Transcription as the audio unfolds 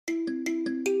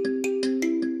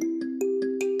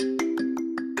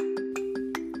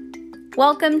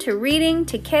Welcome to Reading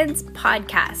to Kids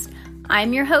podcast.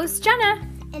 I'm your host, Jenna.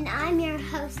 And I'm your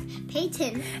host,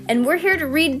 Peyton. And we're here to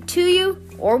read to you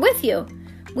or with you.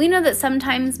 We know that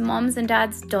sometimes moms and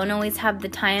dads don't always have the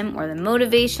time or the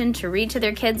motivation to read to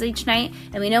their kids each night,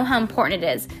 and we know how important it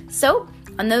is. So,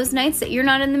 on those nights that you're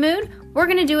not in the mood, we're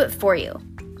going to do it for you.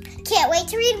 Can't wait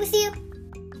to read with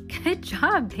you. Good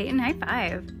job, Peyton. High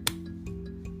five.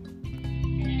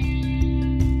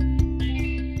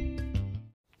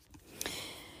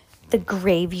 The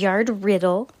Graveyard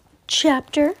Riddle,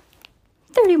 chapter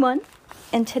 31.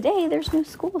 And today there's no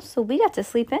school, so we got to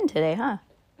sleep in today, huh?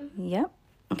 Mm-hmm. Yep.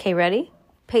 Okay, ready?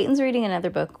 Peyton's reading another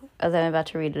book, as I'm about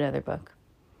to read another book.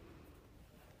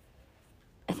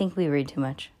 I think we read too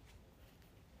much.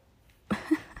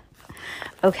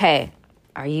 Okay,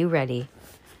 are you ready?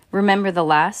 Remember the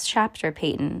last chapter,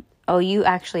 Peyton? Oh, you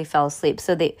actually fell asleep.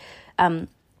 So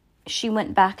she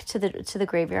went back to the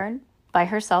graveyard by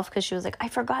herself because she was like, I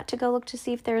forgot to go look to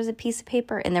see if there was a piece of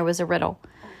paper, and there was a riddle.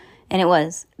 And it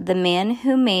was, the man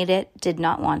who made it did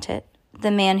not want it. The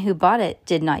man who bought it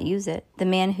did not use it. The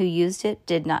man who used it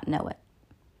did not know it.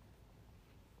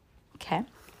 Okay.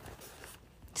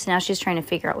 So now she's trying to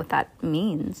figure out what that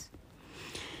means.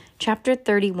 Chapter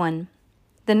 31.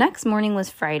 The next morning was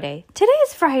Friday. Today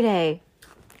is Friday.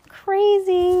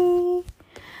 Crazy.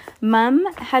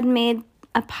 Mom had made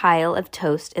a pile of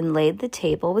toast and laid the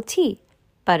table with tea,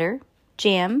 butter,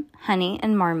 jam, honey,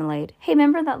 and marmalade. Hey,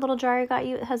 remember that little jar I got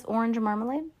you? It has orange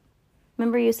marmalade.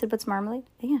 Remember you said, what's marmalade?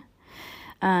 Yeah.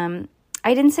 I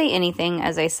didn't say anything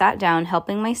as I sat down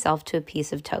helping myself to a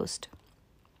piece of toast.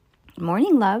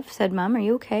 Morning, love, said Mom. Are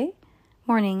you okay?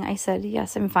 Morning, I said.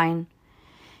 Yes, I'm fine.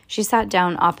 She sat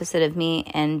down opposite of me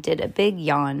and did a big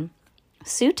yawn.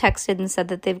 Sue texted and said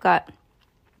that they've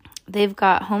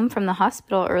got home from the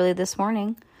hospital early this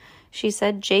morning. She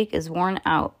said Jake is worn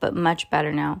out, but much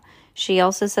better now. She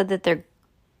also said that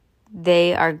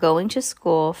they are going to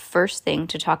school first thing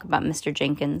to talk about Mr.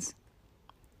 Jenkins.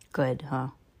 Good, huh?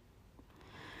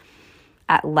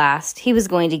 At last, he was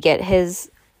going to get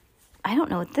his, I don't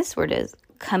know what this word is,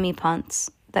 comeuppance.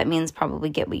 That means probably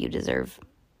get what you deserve.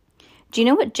 Do you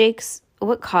know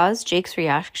what caused Jake's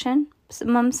reaction?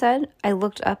 Mom said. I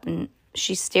looked up and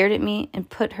she stared at me and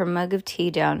put her mug of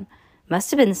tea down. Must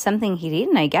have been something he'd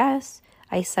eaten, I guess,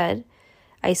 I said.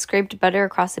 I scraped butter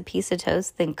across a piece of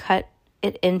toast, then cut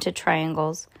it into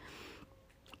triangles.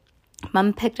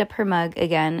 Mom picked up her mug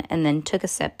again and then took a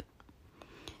sip.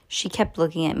 She kept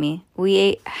looking at me. I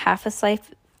ate half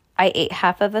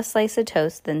of a slice of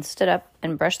toast, then stood up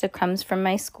and brushed the crumbs from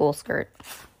my school skirt.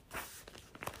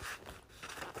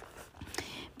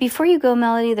 Before you go,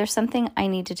 Melody, there's something I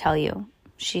need to tell you,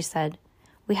 she said.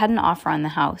 We had an offer on the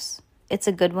house. It's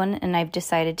a good one, and I've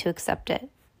decided to accept it.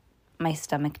 My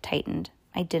stomach tightened.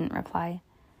 I didn't reply.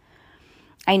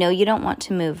 I know you don't want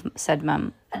to move, said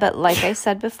Mom, but like I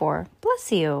said before,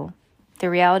 bless you. The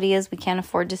reality is we can't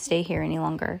afford to stay here any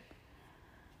longer.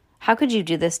 How could you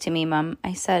do this to me, Mom?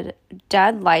 I said,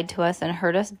 Dad lied to us and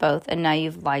hurt us both, and now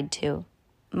you've lied too.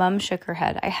 Mom shook her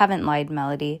head. I haven't lied,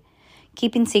 Melody.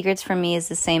 Keeping secrets from me is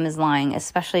the same as lying,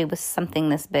 especially with something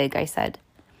this big, I said.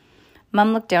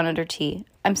 Mom looked down at her tea.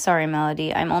 I'm sorry,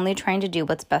 Melody. I'm only trying to do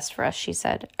what's best for us, she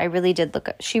said.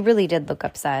 She really did look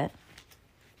upset.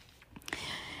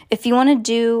 If you want to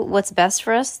do what's best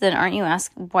for us, then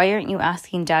why aren't you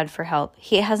asking Dad for help?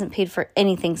 He hasn't paid for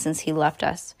anything since he left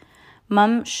us.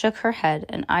 Mom shook her head,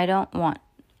 and I don't want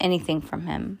anything from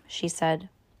him, she said.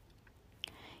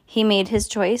 He made his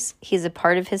choice. He's a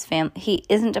part of his family. He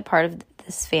isn't a part of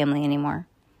this family anymore.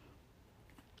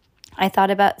 I thought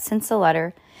about since the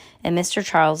letter in Mr.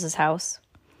 Charles's house.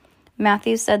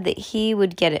 Matthew said that he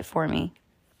would get it for me.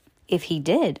 If he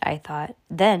did, I thought,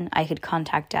 then I could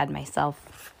contact Dad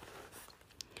myself.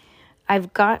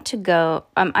 I've got to go.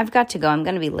 I'm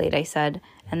going to be late, I said,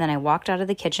 and then I walked out of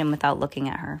the kitchen without looking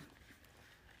at her.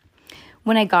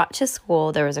 When I got to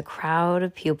school, there was a crowd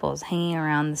of pupils hanging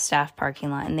around the staff parking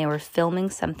lot, and they were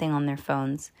filming something on their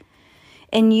phones.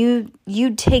 And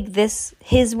you'd take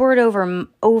his word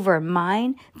over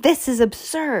mine? This is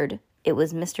absurd. It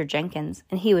was Mr. Jenkins,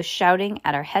 and he was shouting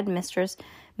at our headmistress,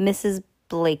 Mrs.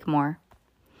 Blakemore.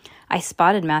 I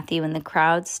spotted Matthew in the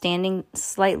crowd, standing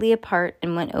slightly apart,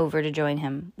 and went over to join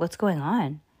him. What's going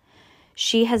on?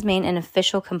 She has made an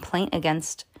official complaint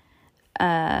against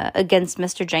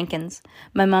Mr. Jenkins.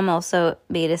 My mom also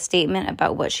made a statement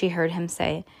about what she heard him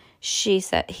say. He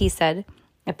said,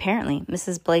 apparently,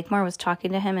 Mrs. Blakemore was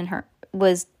talking to him in her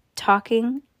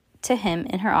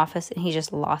office, and he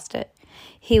just lost it.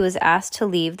 He was asked to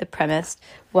leave the premise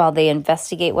while they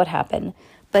investigate what happened,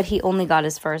 but he only got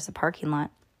as far as the parking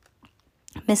lot.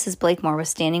 Mrs. Blakemore was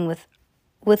standing with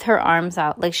with her arms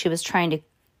out like she was trying to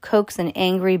coax an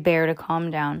angry bear to calm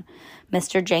down.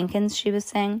 "Mr. Jenkins," she was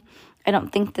saying, "I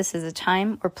don't think this is a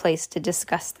time or place to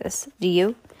discuss this. Do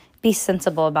you? Be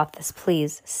sensible about this,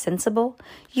 please." "Sensible?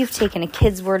 You've taken a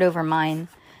kid's word over mine."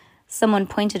 Someone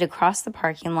pointed across the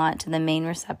parking lot to the main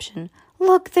reception.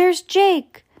 "Look, there's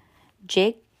Jake."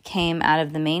 Jake came out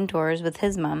of the main doors with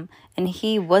his mom, and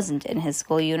he wasn't in his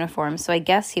school uniform, so I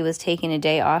guess he was taking a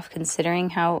day off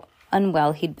considering how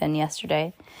unwell he'd been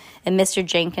yesterday. And Mr.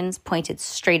 Jenkins pointed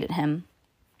straight at him.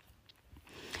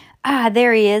 "Ah,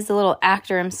 there he is, the little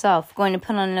actor himself. Going to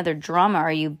put on another drama,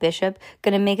 are you, Bishop?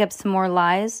 Going to make up some more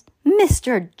lies?"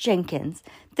 "Mr. Jenkins,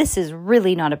 this is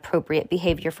really not appropriate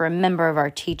behavior for a member of our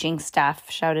teaching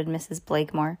staff," shouted Mrs.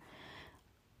 Blakemore.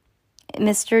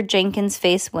 Mr. Jenkins'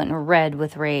 face went red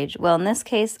with rage. "Well, in this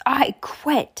case, I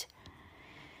quit."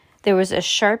 There was a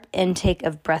sharp intake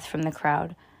of breath from the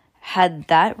crowd. Had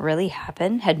that really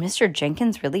happened? Had Mr.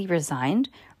 Jenkins really resigned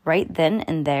right then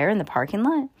and there in the parking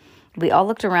lot? We all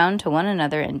looked around to one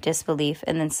another in disbelief,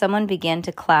 and then someone began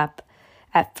to clap.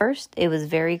 At first, it was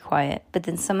very quiet, but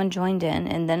then someone joined in,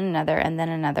 and then another, and then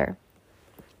another.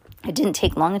 It didn't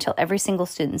take long until every single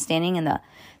student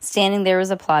standing there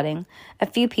was applauding. A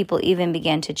few people even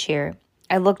began to cheer.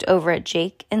 I looked over at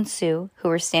Jake and Sue, who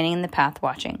were standing in the path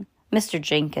watching. Mr.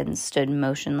 Jenkins stood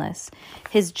motionless.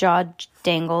 His jaw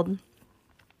dangled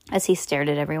as he stared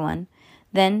at everyone.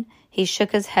 Then he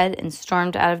shook his head and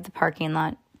stormed out of the parking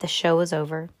lot. The show was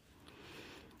over.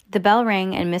 The bell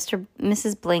rang, and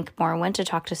Mrs. Blankmore went to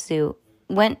talk to Sue,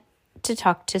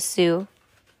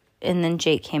 and then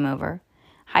Jake came over.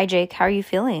 "Hi, Jake, how are you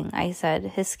feeling?" I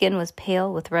said. His skin was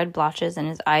pale with red blotches, and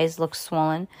his eyes looked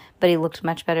swollen, but he looked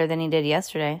much better than he did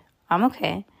yesterday. "I'm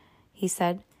okay," he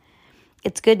said.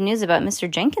 "It's good news about Mr.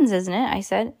 Jenkins, isn't it?" I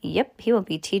said. "Yep, he will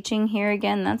be teaching here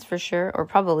again, that's for sure, or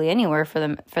probably anywhere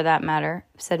for that matter,"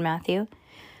 said Matthew.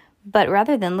 But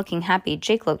rather than looking happy,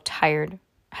 Jake looked tired.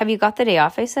 "Have you got the day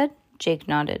off?" I said. Jake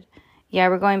nodded. "Yeah,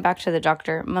 we're going back to the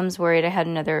doctor. Mom's worried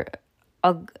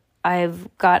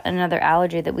I've got another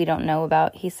allergy that we don't know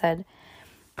about," he said.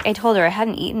 I told her I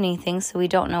hadn't eaten anything, so we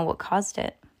don't know what caused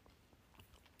it.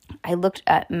 I looked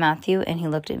at Matthew, and he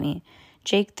looked at me.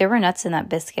 "Jake, there were nuts in that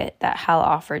biscuit that Hal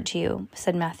offered to you,"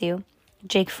 said Matthew.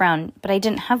 Jake frowned. "But I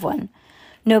didn't have one."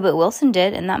 "No, but Wilson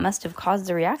did, and that must have caused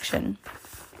the reaction."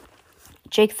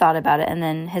 Jake thought about it, and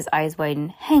then his eyes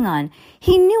widened. "Hang on.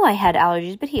 He knew I had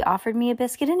allergies, but he offered me a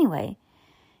biscuit anyway."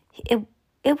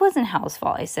 It wasn't Hal's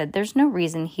fault," I said. "There's no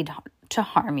reason he'd to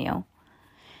harm you."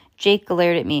 Jake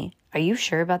glared at me. "Are you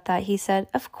sure about that?" he said.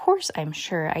 "Of course I'm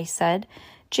sure," I said.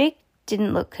 Jake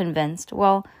didn't look convinced.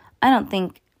 "Well, I don't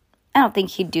think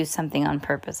he'd do something on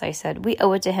purpose," I said. "We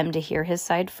owe it to him to hear his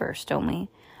side first, don't we?"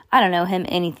 "I don't know him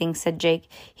anything," said Jake.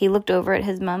 He looked over at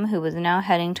his mom, who was now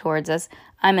heading towards us.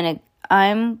 I'm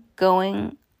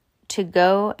going to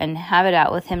go and have it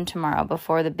out with him tomorrow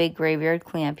before the big graveyard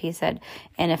cleanup," he said.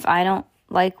 "And if I don't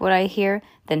like what I hear,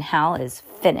 then Hal is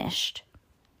finished."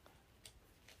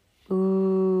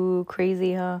 Ooh,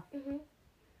 crazy, huh? Mm-hmm.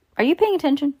 Are you paying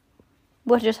attention?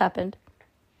 What just happened?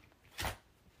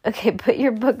 Okay, put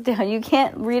your book down. You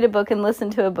can't read a book and listen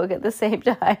to a book at the same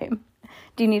time.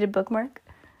 Do you need a bookmark?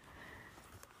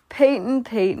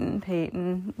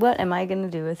 Peyton. What am I going to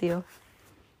do with you?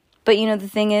 But you know, the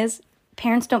thing is,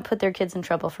 parents don't put their kids in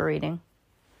trouble for reading.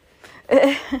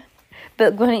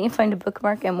 But why don't you find a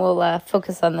bookmark and we'll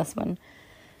focus on this one.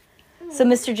 So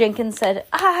Mr. Jenkins said,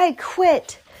 "I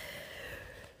quit."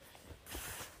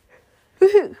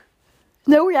 Woohoo.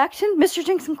 No reaction? Mr.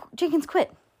 Jenkins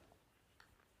quit.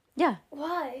 Yeah.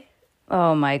 Why?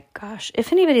 Oh my gosh.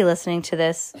 If anybody listening to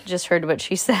this just heard what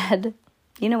she said,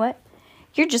 you know what?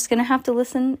 You're just going to have to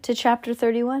listen to chapter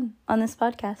 31 on this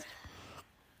podcast.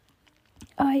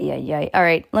 All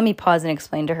right, let me pause and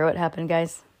explain to her what happened,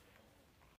 guys.